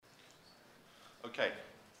Okay.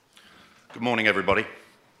 Good morning, everybody.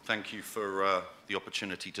 Thank you for the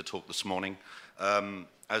opportunity to talk this morning.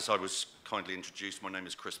 As I was kindly introduced, my name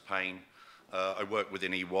is Chris Payne. I work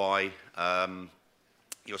within EY.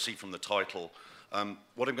 You'll see from the title.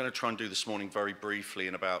 What I'm going to try and do this morning very briefly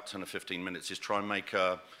in about 10 or 15 minutes is try and make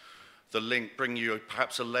the link, bring you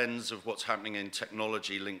perhaps a lens of what's happening in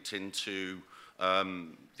technology linked into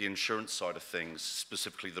the insurance side of things,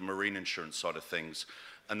 specifically the marine insurance side of things,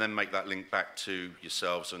 and then make that link back to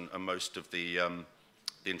yourselves and most of the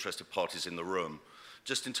interested parties in the room.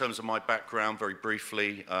 Just in terms of my background, very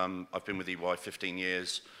briefly, I've been with EY 15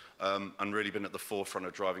 years and really been at the forefront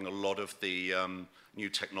of driving a lot of the new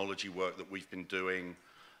technology work that we've been doing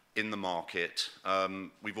in the market.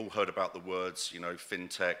 We've all heard about the words,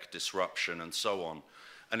 fintech, disruption, and so on.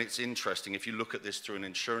 And it's interesting, if you look at this through an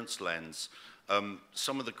insurance lens,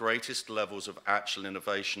 some of the greatest levels of actual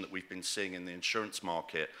innovation that we've been seeing in the insurance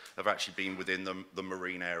market have actually been within the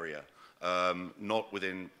marine area. Not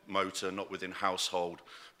within motor, not within household,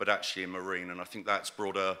 but actually in marine. And I think that's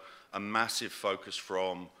brought a massive focus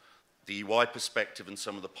from the EY perspective and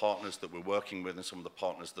some of the partners that we're working with and some of the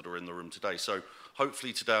partners that are in the room today. So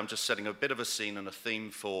hopefully today I'm just setting a bit of a scene and a theme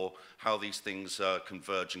for how these things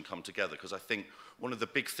converge and come together, because I think one of the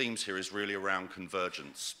big themes here is really around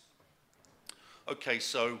convergence. Okay,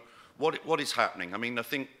 so what is happening? I mean, I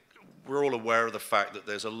think we're all aware of the fact that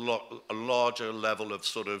there's a larger level of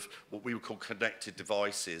sort of what we would call connected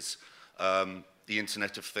devices, the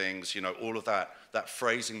Internet of Things, all of that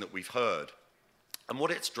phrasing that we've heard. And what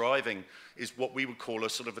it's driving is what we would call a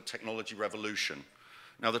sort of a technology revolution.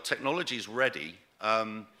 Now, the technology is ready.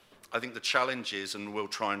 I think the challenge is, and we'll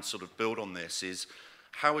try and sort of build on this, is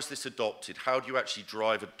how is this adopted? How do you actually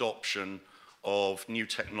drive adoption of new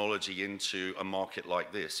technology into a market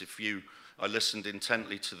like this? I listened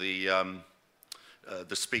intently to the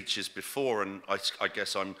speeches before, and I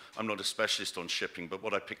guess I'm not a specialist on shipping, but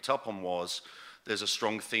what I picked up on was there's a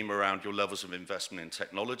strong theme around your levels of investment in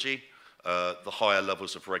technology, the higher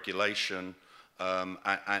levels of regulation, and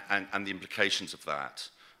the implications of that.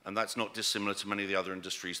 And that's not dissimilar to many of the other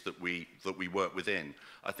industries that we work within.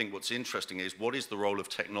 I think what's interesting is what is the role of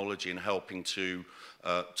technology in helping to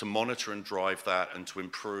monitor and drive that and to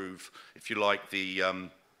improve, if you like, the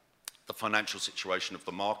financial situation of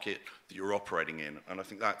the market that you're operating in. And I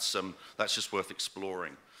think that's just worth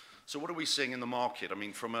exploring. So what are we seeing in the market? I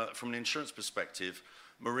mean, from an insurance perspective,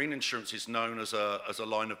 marine insurance is known as a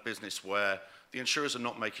line of business where the insurers are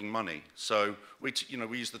not making money. So we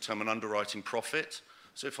use the term an underwriting profit.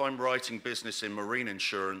 So if I'm writing business in marine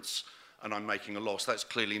insurance and I'm making a loss, that's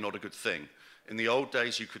clearly not a good thing. In the old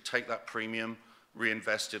days, you could take that premium,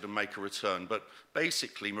 reinvest it, and make a return. But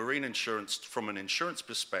basically, marine insurance, from an insurance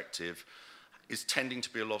perspective, is tending to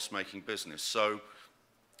be a loss-making business. So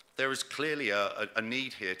there is clearly a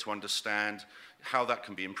need here to understand how that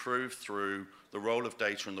can be improved through the role of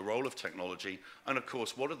data and the role of technology. And of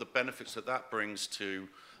course, what are the benefits that brings to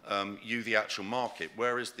you, the actual market?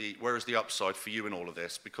 Where is the upside for you in all of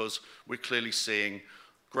this? Because we're clearly seeing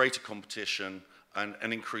greater competition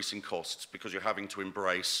and increasing costs because you're having to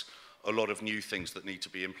embrace a lot of new things that need to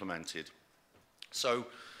be implemented. So,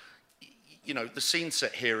 the scene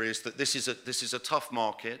set here is that this is a tough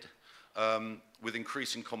market with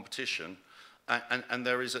increasing competition, and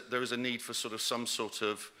there is a need for some sort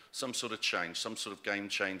of change, some sort of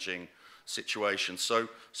game-changing situation. So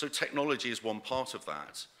technology is one part of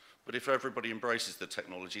that, but if everybody embraces the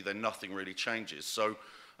technology, then nothing really changes. So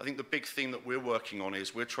I think the big theme that we're working on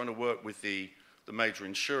is we're trying to work with the major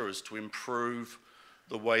insurers to improve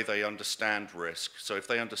the way they understand risk. So if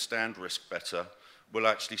they understand risk better, we'll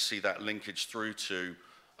actually see that linkage through to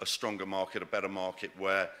a stronger market, a better market,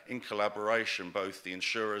 where in collaboration, both the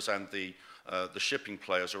insurers and the shipping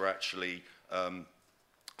players are actually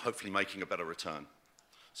hopefully making a better return.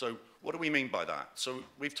 So what do we mean by that? So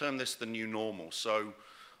we've termed this the new normal. So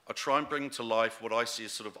I'll try and bring to life what I see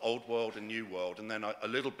as sort of old world and new world, and then a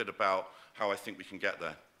little bit about how I think we can get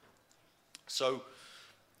there. So,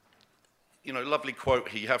 lovely quote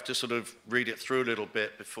here. You have to sort of read it through a little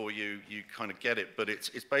bit before you kind of get it, but it's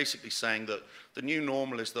basically saying that the new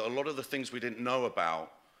normal is that a lot of the things we didn't know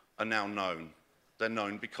about are now known. They're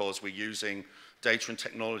known because we're using data and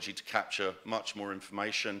technology to capture much more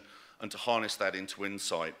information and to harness that into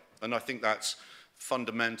insight. And I think that's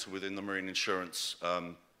fundamental within the marine insurance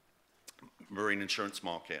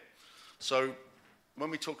market. So when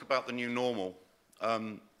we talk about the new normal,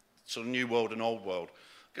 sort of new world and old world,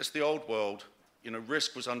 I guess the old world,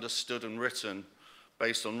 risk was understood and written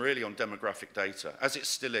based on demographic data, as it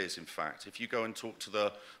still is, in fact. If you go and talk to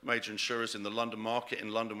the major insurers in the London market, in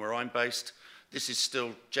London where I'm based, this is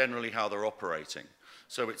still generally how they're operating.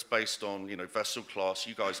 So it's based on, vessel class.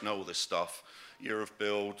 You guys know all this stuff. Year of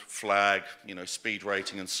build, flag, speed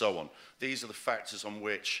rating, and so on. These are the factors on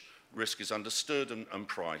which risk is understood and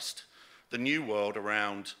priced. The new world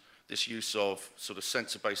around this use of sort of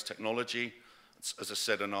sensor-based technology, as I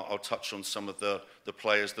said, and I'll touch on some of the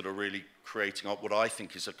players that are really creating up what I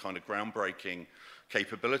think is a kind of groundbreaking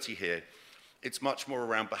capability here. It's much more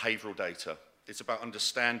around behavioral data. It's about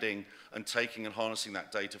understanding and taking and harnessing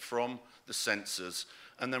that data from the sensors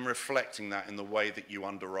and then reflecting that in the way that you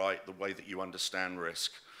underwrite, the way that you understand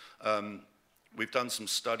risk. We've done some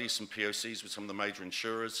studies, some POCs with some of the major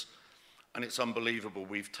insurers, and it's unbelievable.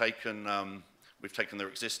 We've taken their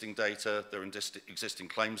existing data, their existing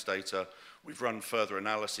claims data. We've run further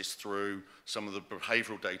analysis through some of the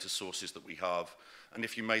behavioral data sources that we have. And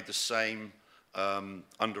if you made the same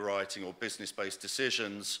underwriting or business-based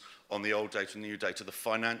decisions on the old data and new data, the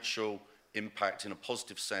financial impact in a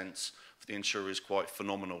positive sense for the insurer is quite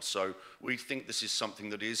phenomenal. So we think this is something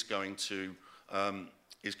that is going to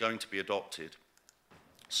be adopted.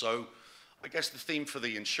 So I guess the theme for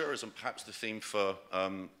the insurers and perhaps the theme for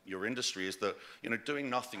your industry is that doing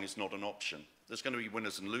nothing is not an option. There's going to be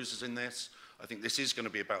winners and losers in this. I think this is going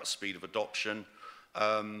to be about speed of adoption.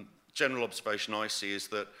 General observation I see is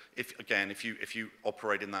that if you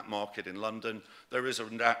operate in that market in London, there is a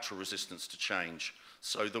natural resistance to change.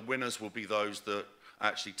 So the winners will be those that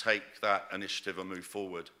actually take that initiative and move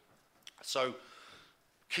forward. So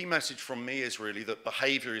key message from me is really that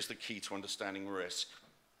behavior is the key to understanding risk,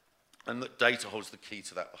 and that data holds the key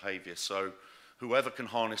to that behavior. So whoever can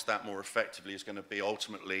harness that more effectively is going to be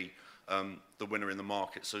ultimately the winner in the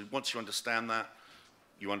market. So once you understand that,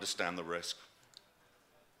 you understand the risk.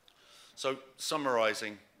 So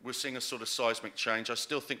summarizing, we're seeing a sort of seismic change. I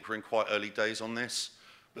still think we're in quite early days on this,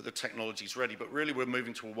 but the technology's ready. But really we're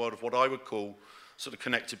moving to a world of what I would call sort of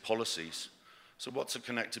connected policies. So what's a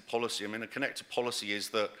connected policy? I mean, a connected policy is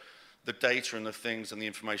that the data and the things and the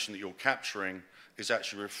information that you're capturing is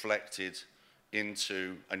actually reflected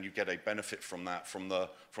into, and you get a benefit from that, from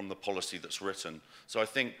the policy that's written. So I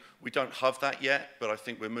think we don't have that yet, but I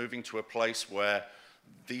think we're moving to a place where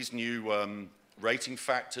these new rating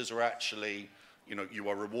factors are actually, you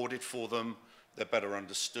are rewarded for them, they're better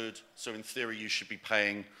understood. So in theory, you should be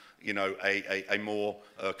paying, a more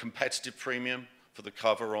competitive premium for the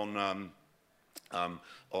cover on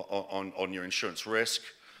your insurance risk.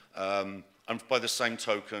 And by the same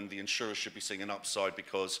token, the insurer should be seeing an upside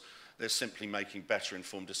because they're simply making better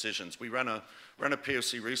informed decisions. We ran a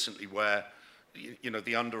POC recently where,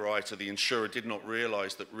 the underwriter, the insurer did not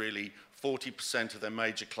realize that really 40% of their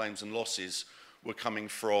major claims and losses were coming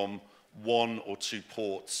from one or two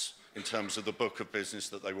ports in terms of the book of business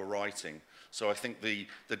that they were writing. So I think the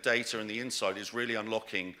data and the insight is really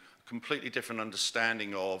unlocking a completely different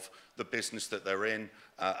understanding of the business that they're in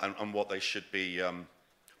and what they should be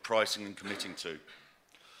pricing and committing to.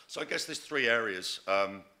 So I guess there's three areas.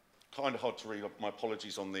 Kind of hard to read, my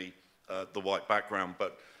apologies on the white background,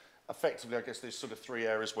 but effectively I guess there's sort of three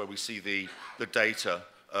areas where we see the data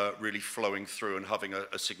really flowing through and having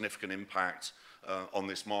a significant impact on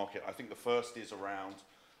this market. I think the first is around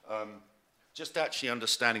just actually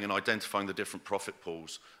understanding and identifying the different profit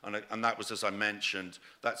pools. And that was, as I mentioned,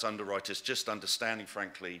 that's underwriters just understanding,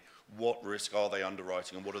 frankly, what risk are they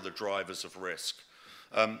underwriting and what are the drivers of risk.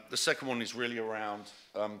 The second one is really around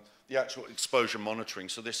the actual exposure monitoring.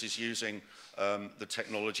 So this is using the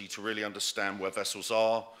technology to really understand where vessels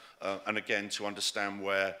are and again, to understand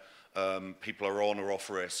where people are on or off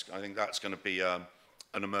risk. I think that's going to be an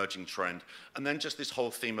emerging trend. And then just this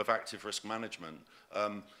whole theme of active risk management.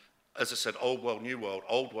 As I said, old world, new world.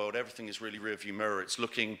 Old world, everything is really rear view mirror. It's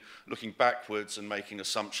looking backwards and making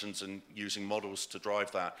assumptions and using models to drive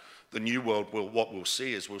that. The new world, what we'll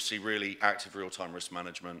see is we'll see really active real-time risk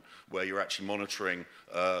management where you're actually monitoring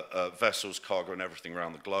vessels, cargo, and everything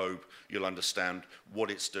around the globe. You'll understand what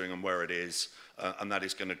it's doing and where it is, and that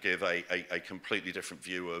is going to give a completely different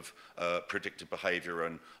view of predictive behavior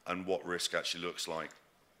and what risk actually looks like.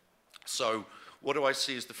 So what do I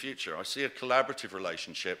see as the future? I see a collaborative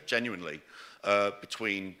relationship, genuinely,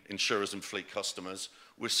 between insurers and fleet customers.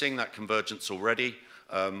 We're seeing that convergence already.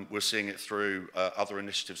 We're seeing it through other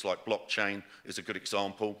initiatives like blockchain is a good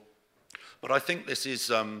example. But I think this is,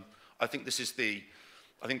 I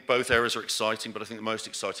think both areas are exciting, but I think the most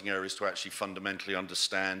exciting area is to actually fundamentally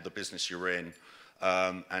understand the business you're in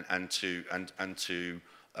and to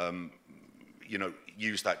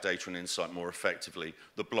use that data and insight more effectively.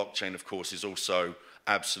 The blockchain, of course, is also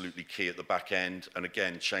absolutely key at the back end, and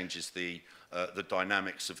again changes the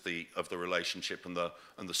dynamics of the relationship and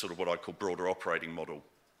the sort of what I call broader operating model.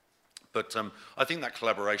 But I think that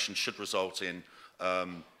collaboration should result in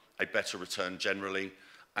a better return generally,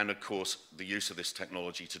 and of course the use of this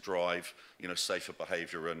technology to drive, safer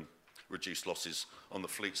behaviour and reduce losses on the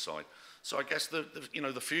fleet side. So I guess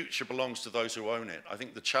the future belongs to those who own it. I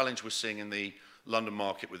think the challenge we're seeing in the London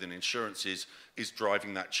market within insurance is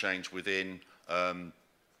driving that change within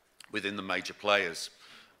the major players.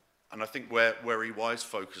 And I think where EY is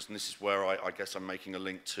focused, and this is where I guess I'm making a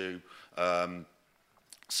link to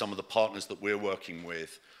some of the partners that we're working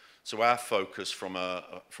with. So our focus from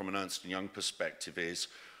an Ernst & Young perspective is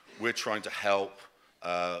we're trying to help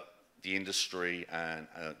the industry, and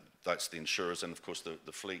that's the insurers and of course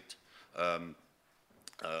the fleet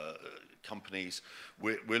companies.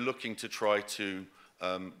 We're looking to try to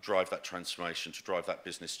drive that transformation, to drive that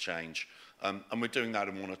business change. And we're doing that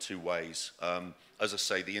in one or two ways. As I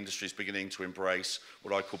say, the industry is beginning to embrace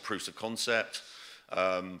what I call proofs of concept,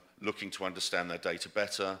 looking to understand their data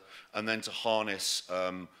better, and then to harness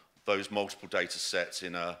those multiple data sets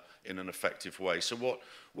in an effective way. So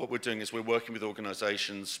what we're doing is we're working with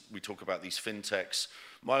organizations. We talk about these fintechs.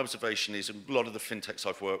 My observation is a lot of the fintechs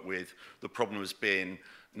I've worked with, the problem has been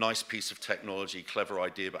nice piece of technology, clever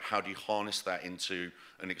idea, but how do you harness that into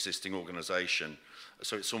an existing organization?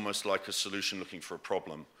 So it's almost like a solution looking for a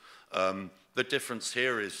problem. The difference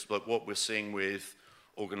here is that what we're seeing with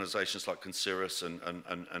organizations like Consiris and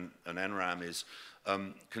NRAM is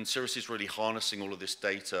Consiris is really harnessing all of this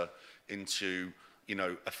data into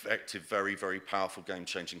effective, very, very powerful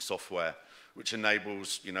game-changing software, which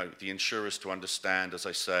enables the insurers to understand, as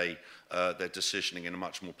I say, their decisioning in a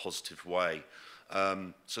much more positive way.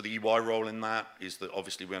 So the EY role in that is that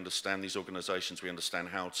obviously we understand these organizations, we understand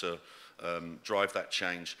how to drive that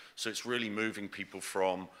change. So it's really moving people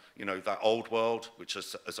from that old world, which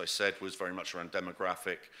as I said was very much around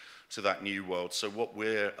demographic, to that new world. So what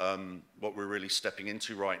we're really stepping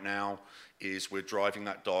into right now is we're driving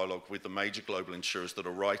that dialogue with the major global insurers that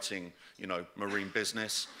are writing marine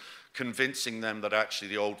business, convincing them that actually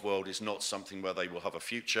the old world is not something where they will have a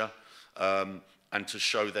future, and to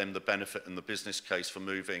show them the benefit and the business case for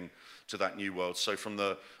moving to that new world. So from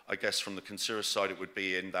the Consiris side, it would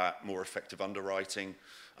be in that more effective underwriting.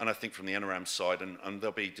 And I think from the NRAM side, and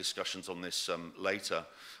there'll be discussions on this later,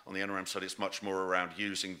 on the NRAM side, it's much more around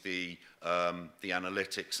using the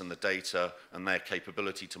analytics and the data and their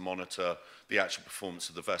capability to monitor the actual performance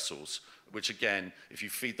of the vessels, which again, if you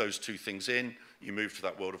feed those two things in, you move to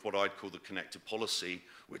that world of what I'd call the connected policy,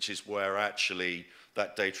 which is where actually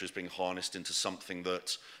that data is being harnessed into something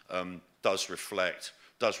that does reflect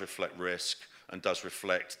risk and does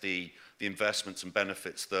reflect the investments and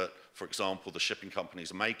benefits that, for example, the shipping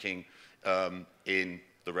companies are making in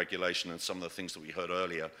the regulation and some of the things that we heard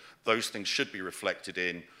earlier. Those things should be reflected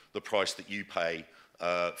in the price that you pay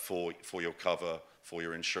for your cover, for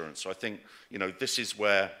your insurance. So I think this is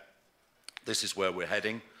where we're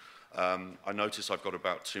heading. I notice I've got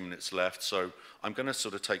about 2 minutes left, so I'm going to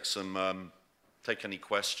sort of take any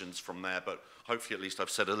questions from there, but hopefully at least I've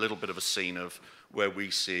set a little bit of a scene of where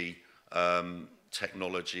we see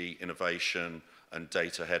technology, innovation, and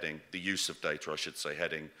data heading, the use of data, I should say,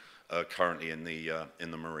 heading currently in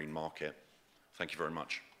the marine market. Thank you very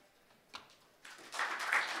much.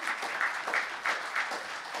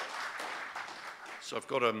 So I've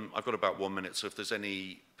got about 1 minute, so if there's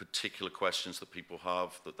any particular questions that people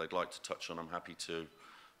have that they'd like to touch on, I'm happy to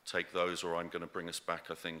take those, or I'm going to bring us back,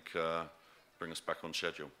 I think, bring us back on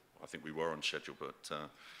schedule. I think we were on schedule, but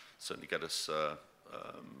certainly keep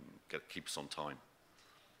us on time.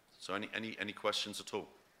 So any questions at all?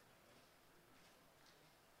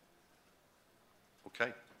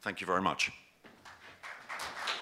 Okay, thank you very much.